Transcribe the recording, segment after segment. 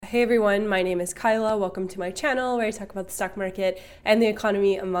Hey everyone, my name is Kyla. Welcome to my channel where I talk about the stock market and the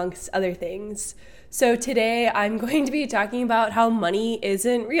economy amongst other things. So today I'm going to be talking about how money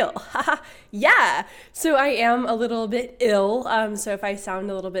isn't real. Yeah! So I am a little bit ill, so if I sound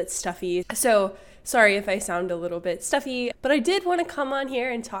a little bit stuffy. Sorry if I sound a little bit stuffy, but I did want to come on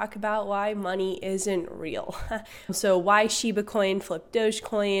here and talk about why money isn't real. So why SHIB coin flipped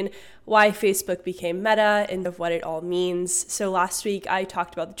Dogecoin, why Facebook became Meta, and of what it all means. So last week I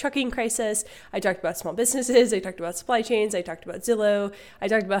talked about the trucking crisis, I talked about small businesses, I talked about supply chains, I talked about Zillow, I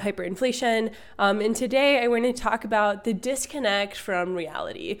talked about hyperinflation, and today I want to talk about the disconnect from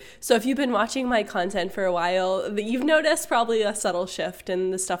reality. So if you've been watching my content for a while, you've noticed probably a subtle shift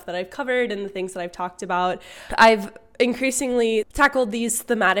in the stuff that I've covered and the things that I've talked about. I've increasingly tackled these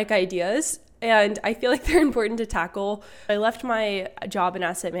thematic ideas, and I feel like they're important to tackle. I left my job in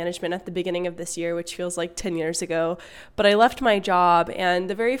asset management at the beginning of this year, which feels like 10 years ago. But I left my job, and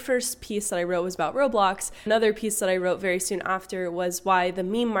the very first piece that I wrote was about Roblox. Another piece that I wrote very soon after was why the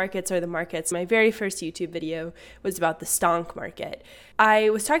meme markets are the markets. My very first YouTube video was about the stonk market.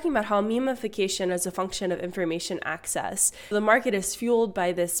 I was talking about how memefication is a function of information access. The market is fueled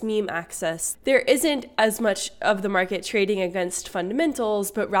by this meme access. There isn't as much of the market trading against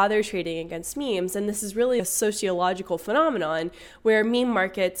fundamentals, but rather trading against memes. And this is really a sociological phenomenon where meme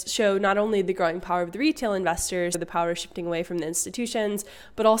markets show not only the growing power of the retail investors, the power shifting away from the institutions,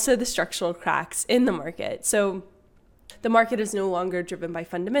 but also the structural cracks in the market. So the market is no longer driven by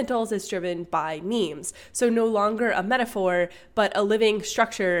fundamentals, it's driven by memes. So no longer a metaphor, but a living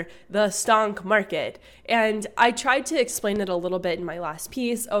structure, the stonk market. And I tried to explain it a little bit in my last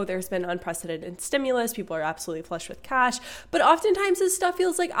piece. Oh, there's been unprecedented stimulus, people are absolutely flush with cash, but oftentimes this stuff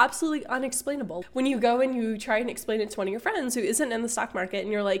feels like absolutely unexplainable. When you go and you try and explain it to one of your friends who isn't in the stock market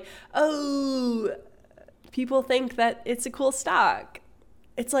and you're like, oh, people think that it's a cool stock.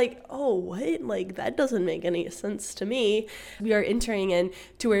 It's like, oh, what? Like, that doesn't make any sense to me. We are entering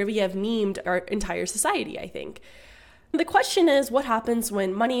into where we have memed our entire society, I think. The question is, what happens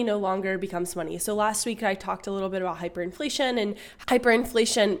when money no longer becomes money? So last week I talked a little bit about hyperinflation, and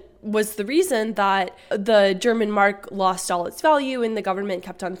hyperinflation was the reason that the German mark lost all its value and the government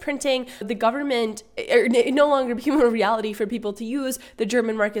kept on printing. The government, it no longer became a reality for people to use the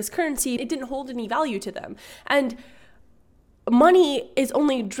German mark as currency. It didn't hold any value to them. And money is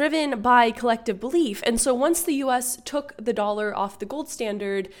only driven by collective belief. And so once the US took the dollar off the gold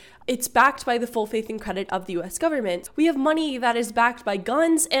standard, it's backed by the full faith and credit of the US government. We have money that is backed by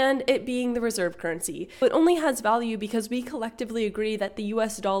guns and it being the reserve currency. It only has value because we collectively agree that the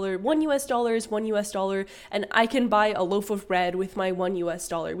US dollar, $1 is $1, and I can buy a loaf of bread with my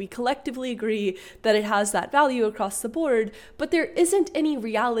 $1. We collectively agree that it has that value across the board, but there isn't any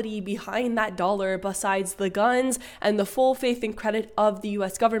reality behind that dollar besides the guns and the full faith and credit of the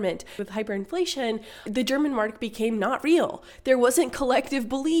US government. With hyperinflation, the German mark became not real. There wasn't collective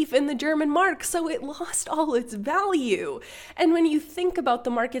belief in the German mark, so it lost all its value. And when you think about the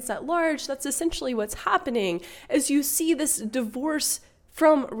markets at large, that's essentially what's happening, as you see this divorce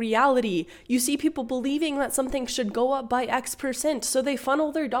from reality. You see people believing that something should go up by X%, so they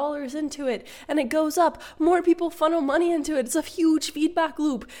funnel their dollars into it, and it goes up. More people funnel money into it. It's a huge feedback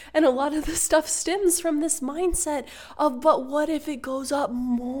loop, and a lot of this stuff stems from this mindset of, but what if it goes up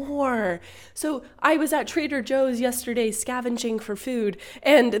more? So I was at Trader Joe's yesterday scavenging for food,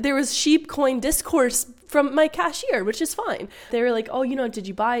 and there was SHIB coin discourse from my cashier, which is fine. They were like, oh, did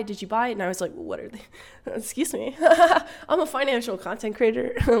you buy it? And I was like, what are they? Excuse me. I'm a financial content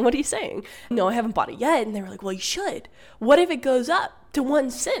creator. What are you saying? No, I haven't bought it yet. And they were like, well, you should. What if it goes up to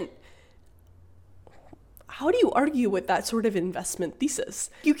 1 cent? How do you argue with that sort of investment thesis?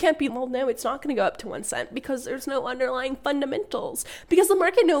 You can't be, well, no, it's not going to go up to 1 cent because there's no underlying fundamentals, because the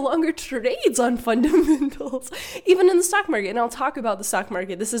market no longer trades on fundamentals, even in the stock market. And I'll talk about the stock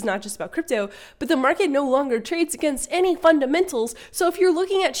market. This is not just about crypto, but the market no longer trades against any fundamentals. So if you're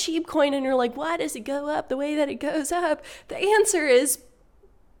looking at SHIB coin and you're like, why does it go up the way that it goes up? The answer is,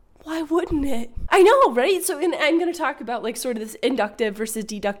 why wouldn't it? I know, right? So I'm going to talk about like sort of this inductive versus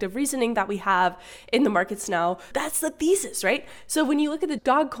deductive reasoning that we have in the markets now. That's the thesis, right? So when you look at the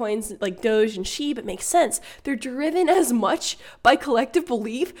dog coins like Doge and SHIB, it makes sense. They're driven as much by collective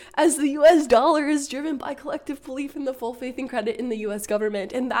belief as the US dollar is driven by collective belief in the full faith and credit in the US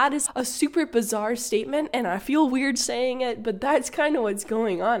government. And that is a super bizarre statement, and I feel weird saying it, but that's kind of what's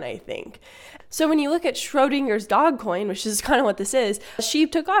going on, I think. So when you look at Schrodinger's dog coin, which is kind of what this is,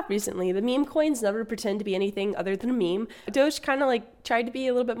 SHIB took off recently. The meme coins never pretend to be anything other than a meme. Doge kind of like tried to be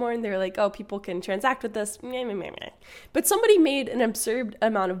a little bit more, and they're like, oh, people can transact with this. But somebody made an absurd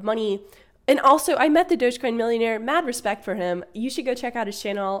amount of money And also, I met the Dogecoin millionaire. Mad respect for him. You should go check out his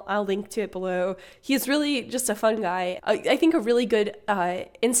channel. I'll link to it below. He's really just a fun guy. I think a really good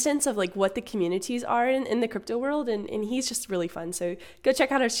instance of like what the communities are in the crypto world. And he's just really fun. So go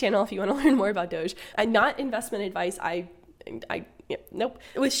check out his channel if you want to learn more about Doge. Not investment advice. Nope.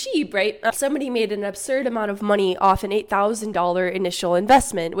 With SHIB, right? Somebody made an absurd amount of money off an $8,000 initial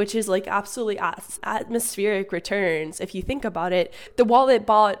investment, which is like absolutely atmospheric returns. If you think about it, the wallet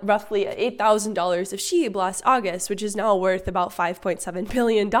bought roughly $8,000 of SHIB last August, which is now worth about $5.7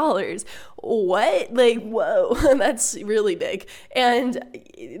 billion. What? Like, whoa, that's really big. And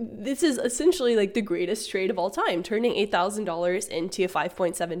this is essentially like the greatest trade of all time, turning $8,000 into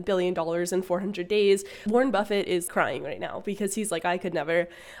 $5.7 billion in 400 days. Warren Buffett is crying right now because he's like, I can never,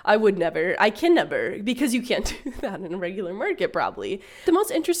 because you can't do that in a regular market probably. The most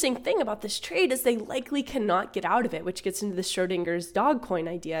interesting thing about this trade is they likely cannot get out of it, which gets into the Schrodinger's dog coin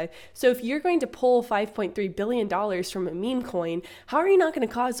idea. So if you're going to pull $5.3 billion from a meme coin, how are you not going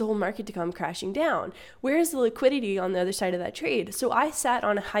to cause the whole market to come crashing down? Where is the liquidity on the other side of that trade? So I sat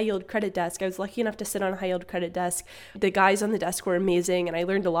on a high yield credit desk. I was lucky enough to sit on a high yield credit desk. The guys on the desk were amazing and I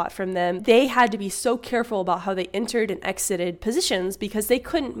learned a lot from them. They had to be so careful about how they entered and exited positions because they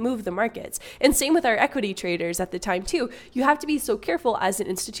couldn't move the markets. And same with our equity traders at the time too. You have to be so careful as an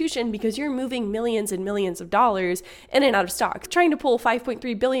institution because you're moving millions and millions of dollars in and out of stocks. Trying to pull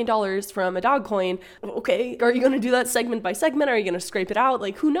 $5.3 billion from a dog coin, okay, are you going to do that segment by segment? Are you going to scrape it out?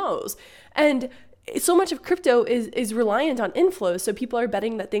 Like, who knows? And so much of crypto is reliant on inflow. So people are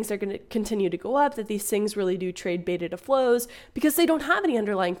betting that things are going to continue to go up, that these things really do trade beta to flows because they don't have any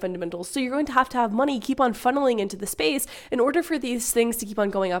underlying fundamentals. So you're going to have money keep on funneling into the space in order for these things to keep on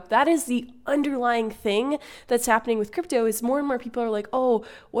going up. That is the underlying thing that's happening with crypto is more and more people are like, oh,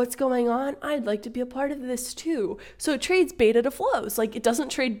 what's going on? I'd like to be a part of this too. So it trades beta to flows. Like it doesn't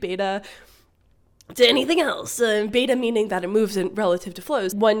trade beta to anything else. Beta meaning that it moves in relative to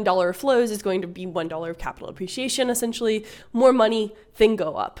flows. $1 of flows is going to be $1 of capital appreciation, essentially. More money, thing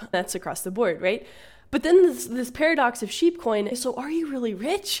go up. That's across the board, right? But then this paradox of SHIB coin, so are you really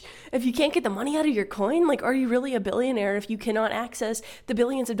rich if you can't get the money out of your coin? Like, are you really a billionaire if you cannot access the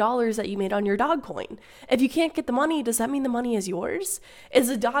billions of dollars that you made on your dog coin? If you can't get the money, does that mean the money is yours? Is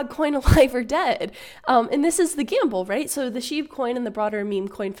the dog coin alive or dead? And this is the gamble, right? So the SHIB coin and the broader meme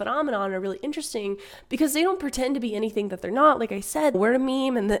coin phenomenon are really interesting because they don't pretend to be anything that they're not. Like I said, we're a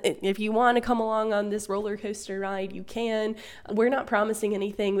meme, and if you want to come along on this roller coaster ride, you can. We're not promising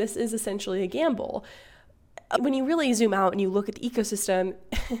anything. This is essentially a gamble. When you really zoom out and you look at the ecosystem,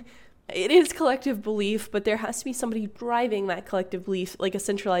 it is collective belief, but there has to be somebody driving that collective belief, like a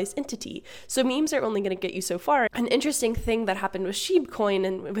centralized entity. So memes are only going to get you so far. An interesting thing that happened with SHIB coin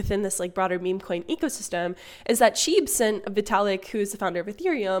and within this like broader meme coin ecosystem is that SHIB sent Vitalik, who is the founder of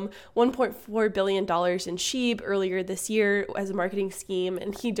Ethereum, $1.4 billion in SHIB earlier this year as a marketing scheme,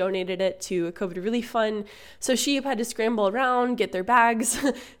 and he donated it to a COVID relief fund. So SHIB had to scramble around, get their bags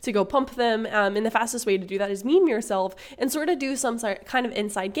to go pump them. And the fastest way to do that is meme yourself and sort of do some kind of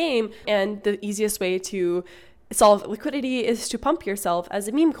inside game. And the easiest way to solve liquidity is to pump yourself as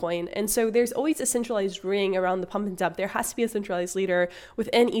a meme coin. And so there's always a centralized ring around the pump and dump. There has to be a centralized leader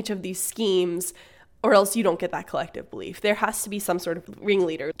within each of these schemes, or else you don't get that collective belief. There has to be some sort of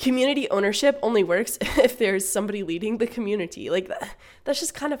ringleader. Community ownership only works if there's somebody leading the community. Like that's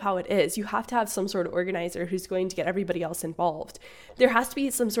just kind of how it is. You have to have some sort of organizer who's going to get everybody else involved. There has to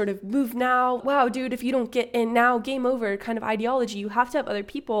be some sort of move now. Wow, dude, if you don't get in now, game over kind of ideology. You have to have other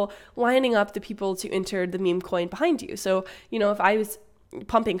people lining up the people to enter the meme coin behind you. So, if I was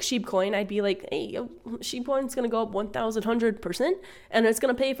pumping SHIB coin, I'd be like, hey, SHIB coin's going to go up 1,100% and it's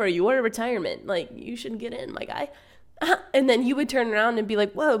going to pay for your retirement. Like, you should get in, my guy. And then you would turn around and be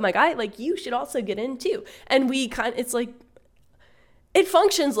like, whoa, my guy, like, you should also get in too. And it's like, it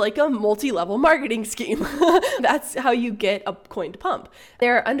functions like a multi-level marketing scheme. That's how you get a coin to pump.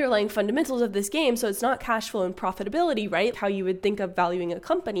 There are underlying fundamentals of this game, so it's not cash flow and profitability, right? How you would think of valuing a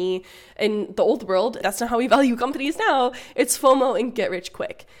company in the old world. That's not how we value companies now. It's FOMO and get rich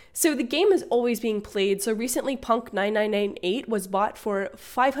quick. So the game is always being played. So recently, Punk 9998 was bought for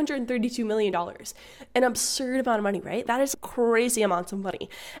 $532 million. An absurd amount of money, right? That is crazy amounts of money.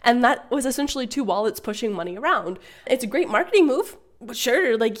 And that was essentially two wallets pushing money around. It's a great marketing move.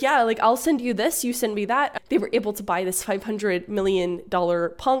 sure, like, yeah, like I'll send you this, you send me that. They were able to buy this $500 million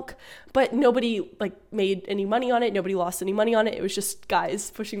punk, but nobody like made any money on it. Nobody lost any money on it. It was just guys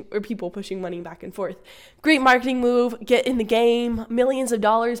pushing, or people pushing money back and forth. Great marketing move. Get in the game. Millions of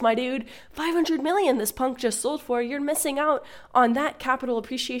dollars, my dude. 500 million this punk just sold for. You're missing out on that capital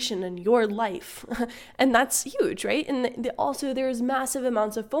appreciation in your life. And that's huge, right? And also there's massive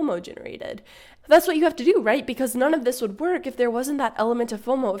amounts of FOMO generated. That's what you have to do, right? Because none of this would work if there wasn't that element of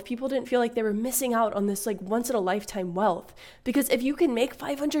FOMO, if people didn't feel like they were missing out on this like once in a lifetime wealth. Because if you can make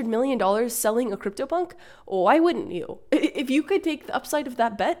 $500 million selling a CryptoPunk, why wouldn't you? If you could take the upside of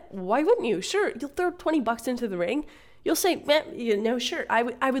that bet, why wouldn't you? Sure, you'll throw $20 into the ring. You'll say, man, sure,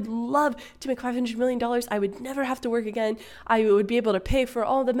 I would love to make $500 million. I would never have to work again. I would be able to pay for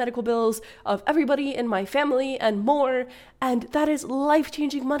all the medical bills of everybody in my family and more. And that is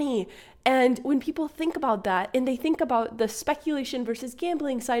life-changing money. And when people think about that and they think about the speculation versus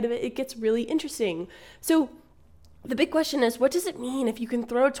gambling side of it, it gets really interesting. So the big question is, what does it mean if you can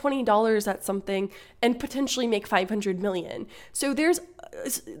throw $20 at something and potentially make 500 million? So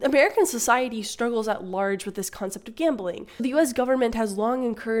American society struggles at large with this concept of gambling. The US government has long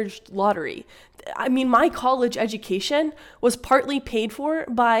encouraged lottery. I mean, my college education was partly paid for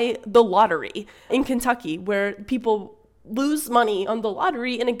by the lottery in Kentucky, where people lose money on the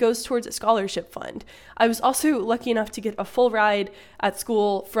lottery and it goes towards a scholarship fund. I was also lucky enough to get a full ride at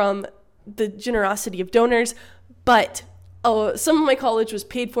school from the generosity of donors, but some of my college was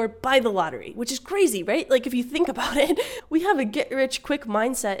paid for by the lottery, which is crazy, right? Like if you think about it, we have a get-rich-quick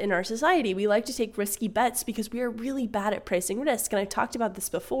mindset in our society. We like to take risky bets because we are really bad at pricing risk. And I talked about this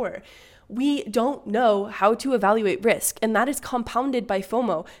before. We don't know how to evaluate risk, and that is compounded by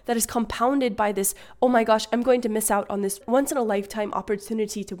FOMO. That is compounded by this, oh my gosh, I'm going to miss out on this once-in-a-lifetime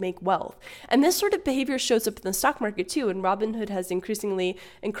opportunity to make wealth. And this sort of behavior shows up in the stock market too, and Robinhood has increasingly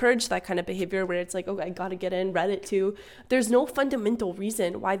encouraged that kind of behavior where it's like, oh, I gotta get in, Reddit too. There's no fundamental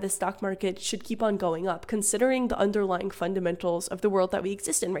reason why the stock market should keep on going up, considering the underlying fundamentals of the world that we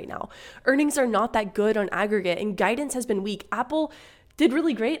exist in right now. Earnings are not that good on aggregate, and guidance has been weak. Apple did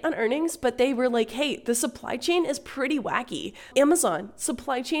really great on earnings, but they were like, hey, the supply chain is pretty wacky. Amazon,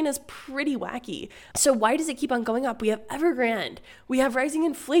 supply chain is pretty wacky. So why does it keep on going up? We have Evergrande, we have rising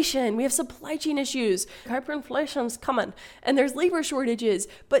inflation, we have supply chain issues, hyperinflation's coming, and there's labor shortages,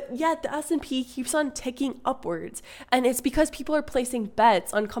 but yet the S&P keeps on ticking upwards. And it's because people are placing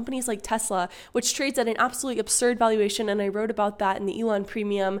bets on companies like Tesla, which trades at an absolutely absurd valuation. And I wrote about that in the Elon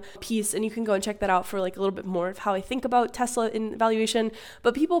Premium piece, and you can go and check that out for like a little bit more of how I think about Tesla in valuation.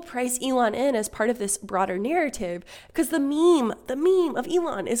 But people price Elon in as part of this broader narrative because the meme of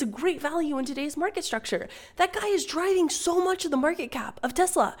Elon is a great value in today's market structure. That guy is driving so much of the market cap of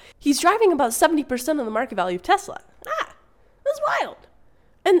Tesla. He's driving about 70% of the market value of Tesla. That's wild.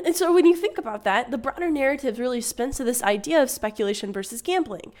 And so when you think about that, the broader narrative really spins to this idea of speculation versus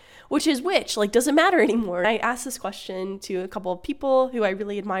gambling, which is which, like, does it matter anymore? I asked this question to a couple of people who I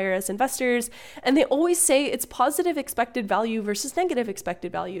really admire as investors, and they always say it's positive expected value versus negative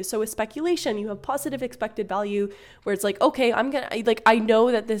expected value. So with speculation, you have positive expected value where it's like, okay, I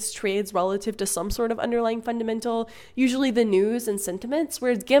know that this trades relative to some sort of underlying fundamental, usually the news and sentiments,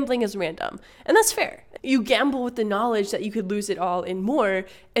 whereas gambling is random. And that's fair. You gamble with the knowledge that you could lose it all and more,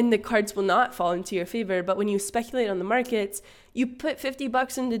 and the cards will not fall into your favor. But when you speculate on the markets, you put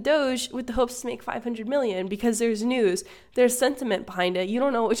 $50 into Doge with the hopes to make 500 million because there's news, there's sentiment behind it. You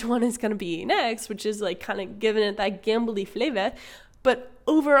don't know which one is going to be next, which is like kind of giving it that gambly flavor. But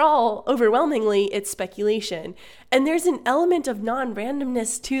overall, overwhelmingly, it's speculation. And there's an element of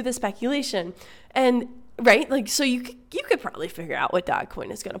non-randomness to the speculation. And right, like, so you could probably figure out what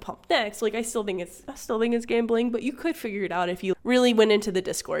Dogecoin is going to pump next. Like, I still think it's gambling, but you could figure it out if you really went into the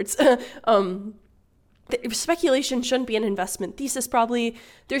discords. Speculation shouldn't be an investment thesis. Probably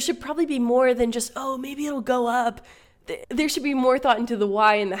there should probably be more than just, oh, maybe it'll go up. There should be more thought into the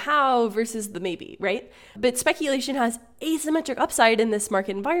why and the how versus the maybe, right? But speculation has asymmetric upside in this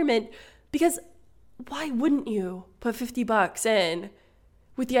market environment because why wouldn't you put $50 in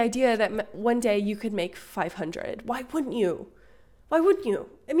with the idea that one day you could make 500? Why wouldn't you? Why wouldn't you?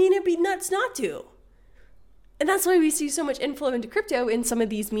 I mean, it'd be nuts not to. And that's why we see so much inflow into crypto in some of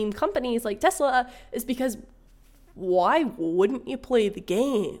these meme companies like Tesla, is because why wouldn't you play the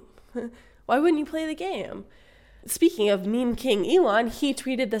game? Why wouldn't you play the game? Speaking of meme king Elon, he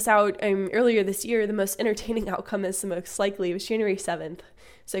tweeted this out earlier this year. The most entertaining outcome is the most likely. It was January 7th.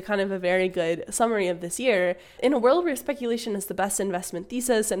 So kind of a very good summary of this year. In a world where speculation is the best investment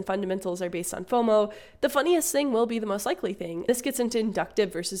thesis and fundamentals are based on FOMO, the funniest thing will be the most likely thing. This gets into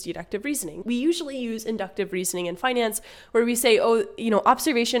inductive versus deductive reasoning. We usually use inductive reasoning in finance where we say,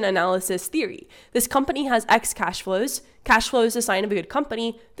 observation, analysis, theory. This company has X cash flows. Cash flow is a sign of a good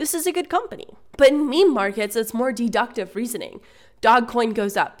company. This is a good company. But in meme markets, it's more deductive reasoning. Dog coin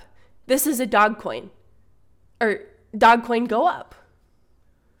goes up. This is a dog coin. Or dog coin go up.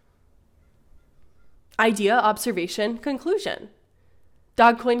 Idea, observation, conclusion.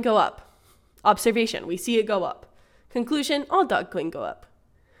 Dog coin go up. Observation, we see it go up. Conclusion, all dog coin go up.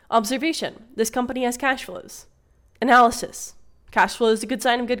 Observation, this company has cash flows. Analysis, cash flow is a good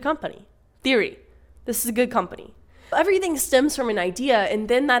sign of good company. Theory, this is a good company. Everything stems from an idea, and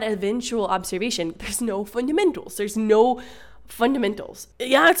then that eventual observation. There's no fundamentals. There's no fundamentals.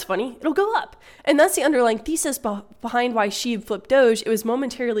 Yeah, it's funny. It'll go up. And that's the underlying thesis behind why SHIB flipped Doge. It was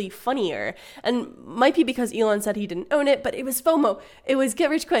momentarily funnier. And might be because Elon said he didn't own it, but it was FOMO. It was get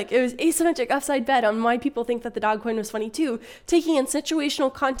rich quick. It was asymmetric upside bet on why people think that the dog coin was funny too, taking in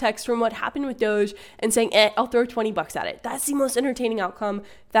situational context from what happened with Doge and saying, I'll throw $20 at it. That's the most entertaining outcome.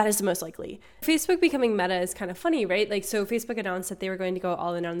 That is the most likely. Facebook becoming Meta is kind of funny, right? So Facebook announced that they were going to go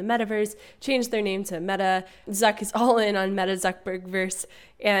all in on the Metaverse, changed their name to Meta. Zuck is all in on Meta Zuckerbergverse.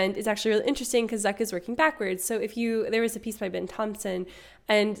 And it's actually really interesting because Zuck is working backwards. So there was a piece by Ben Thompson,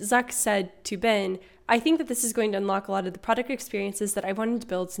 and Zuck said to Ben, I think that this is going to unlock a lot of the product experiences that I wanted to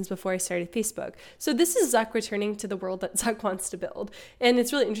build since before I started Facebook. So this is Zuck returning to the world that Zuck wants to build. And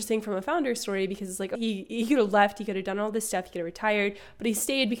it's really interesting from a founder story because it's like he could have left, he could have done all this stuff, he could have retired, but he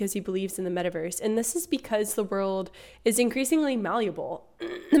stayed because he believes in the metaverse. And this is because the world is increasingly malleable.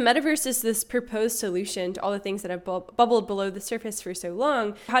 The metaverse is this proposed solution to all the things that have bubbled below the surface for so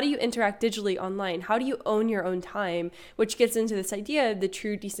long. How do you interact digitally online? How do you own your own time? Which gets into this idea of the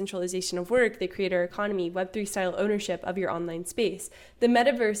true decentralization of work, the creator economy, Web3 style ownership of your online space. The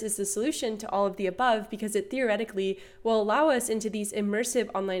metaverse is the solution to all of the above because it theoretically will allow us into these immersive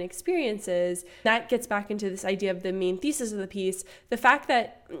online experiences. That gets back into this idea of the main thesis of the piece, the fact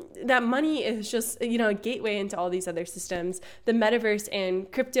that money is just, a gateway into all these other systems. The metaverse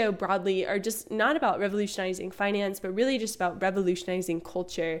and crypto broadly are just not about revolutionizing finance, but really just about revolutionizing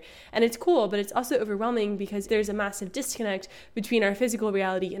culture. And it's cool, but it's also overwhelming because there's a massive disconnect between our physical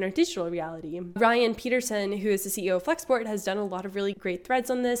reality and our digital reality. Ryan Peterson, who is the CEO of Flexport, has done a lot of really great threads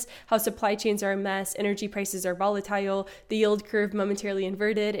on this, how supply chains are a mess, energy prices are volatile, the yield curve momentarily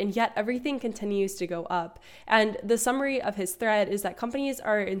inverted, and yet everything continues to go up. And the summary of his thread is that companies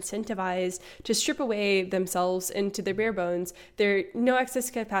are incentivized to strip away themselves into their bare bones. There's no excess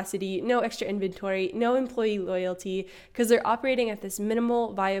capacity, no extra inventory, no employee loyalty, because they're operating at this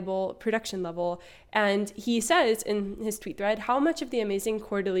minimal viable production level. And he says in his tweet thread, how much of the amazing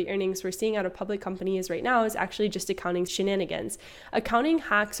quarterly earnings we're seeing out of public companies right now is actually just accounting shenanigans. Accounting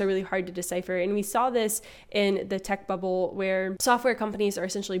hacks are really hard to decipher. And we saw this in the tech bubble where software companies are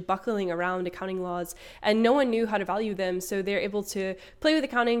essentially buckling around accounting laws and no one knew how to value them. So they're able to play with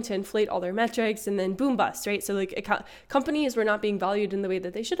accounting to inflate all their metrics and then boom bust, right? So companies were not being valued in the way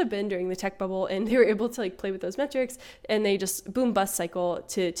that they should have been during the tech bubble, and they were able to play with those metrics and they just boom bust cycle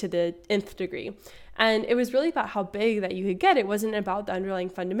to the nth degree. And it was really about how big that you could get. It wasn't about the underlying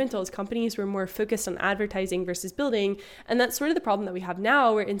fundamentals. Companies were more focused on advertising versus building. And that's sort of the problem that we have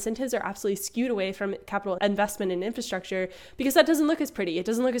now, where incentives are absolutely skewed away from capital investment in infrastructure because that doesn't look as pretty. It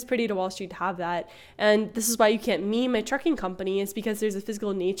doesn't look as pretty to Wall Street to have that. And this is why you can't meme a trucking company, is because there's a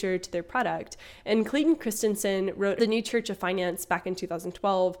physical nature to their product. And Clayton Christensen wrote The New Church of Finance back in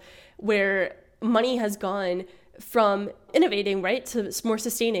 2012, where money has gone from innovating, right, to more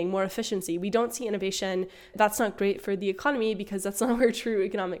sustaining, more efficiency. We don't see innovation. That's not great for the economy because that's not where true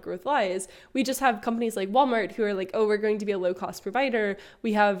economic growth lies. We just have companies like Walmart who are like, oh, we're going to be a low-cost provider.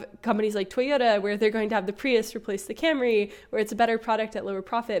 We have companies like Toyota where they're going to have the Prius replace the Camry, where it's a better product at lower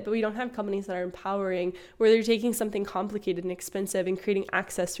profit. But we don't have companies that are empowering, where they're taking something complicated and expensive and creating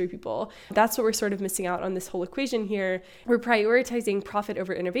access for people. That's what we're sort of missing out on this whole equation here. We're prioritizing profit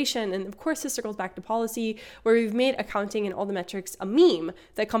over innovation. And of course, this circles back to policy, where we've made accounting and all the metrics a meme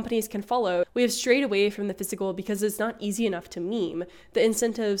that companies can follow. We have strayed away from the physical because it's not easy enough to meme. The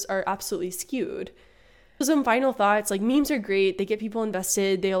incentives are absolutely skewed. Some final thoughts, memes are great. They get people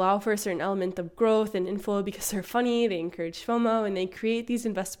invested. They allow for a certain element of growth and inflow because they're funny. They encourage FOMO and they create these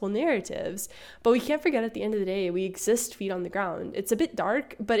investable narratives. But we can't forget at the end of the day, we exist feet on the ground. It's a bit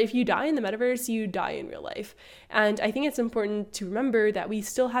dark, but if you die in the metaverse, you die in real life. And I think it's important to remember that we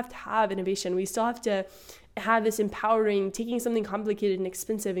still have to have innovation. We still have to have this empowering, taking something complicated and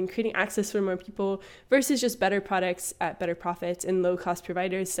expensive and creating access for more people versus just better products at better profits and low cost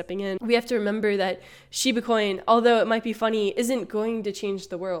providers stepping in. We have to remember that SHIB coin, although it might be funny, isn't going to change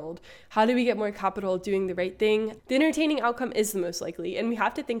the world. How do we get more capital doing the right thing? The entertaining outcome is the most likely, and we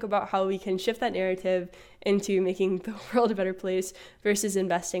have to think about how we can shift that narrative into making the world a better place versus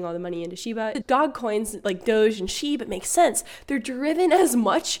investing all the money into Shiba. The dog coins like Doge and SHIB, it makes sense. They're driven as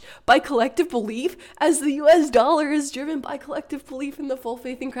much by collective belief as the US dollar is driven by collective belief in the full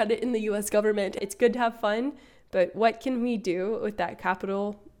faith and credit in the US government. It's good to have fun, but what can we do with that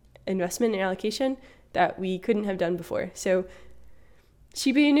capital investment and allocation that we couldn't have done before? So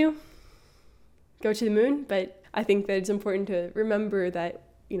Shiba Inu, go to the moon, but I think that it's important to remember that,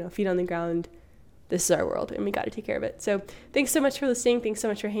 feet on the ground, this is our world and we got to take care of it. So thanks so much for listening. Thanks so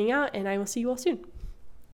much for hanging out, and I will see you all soon.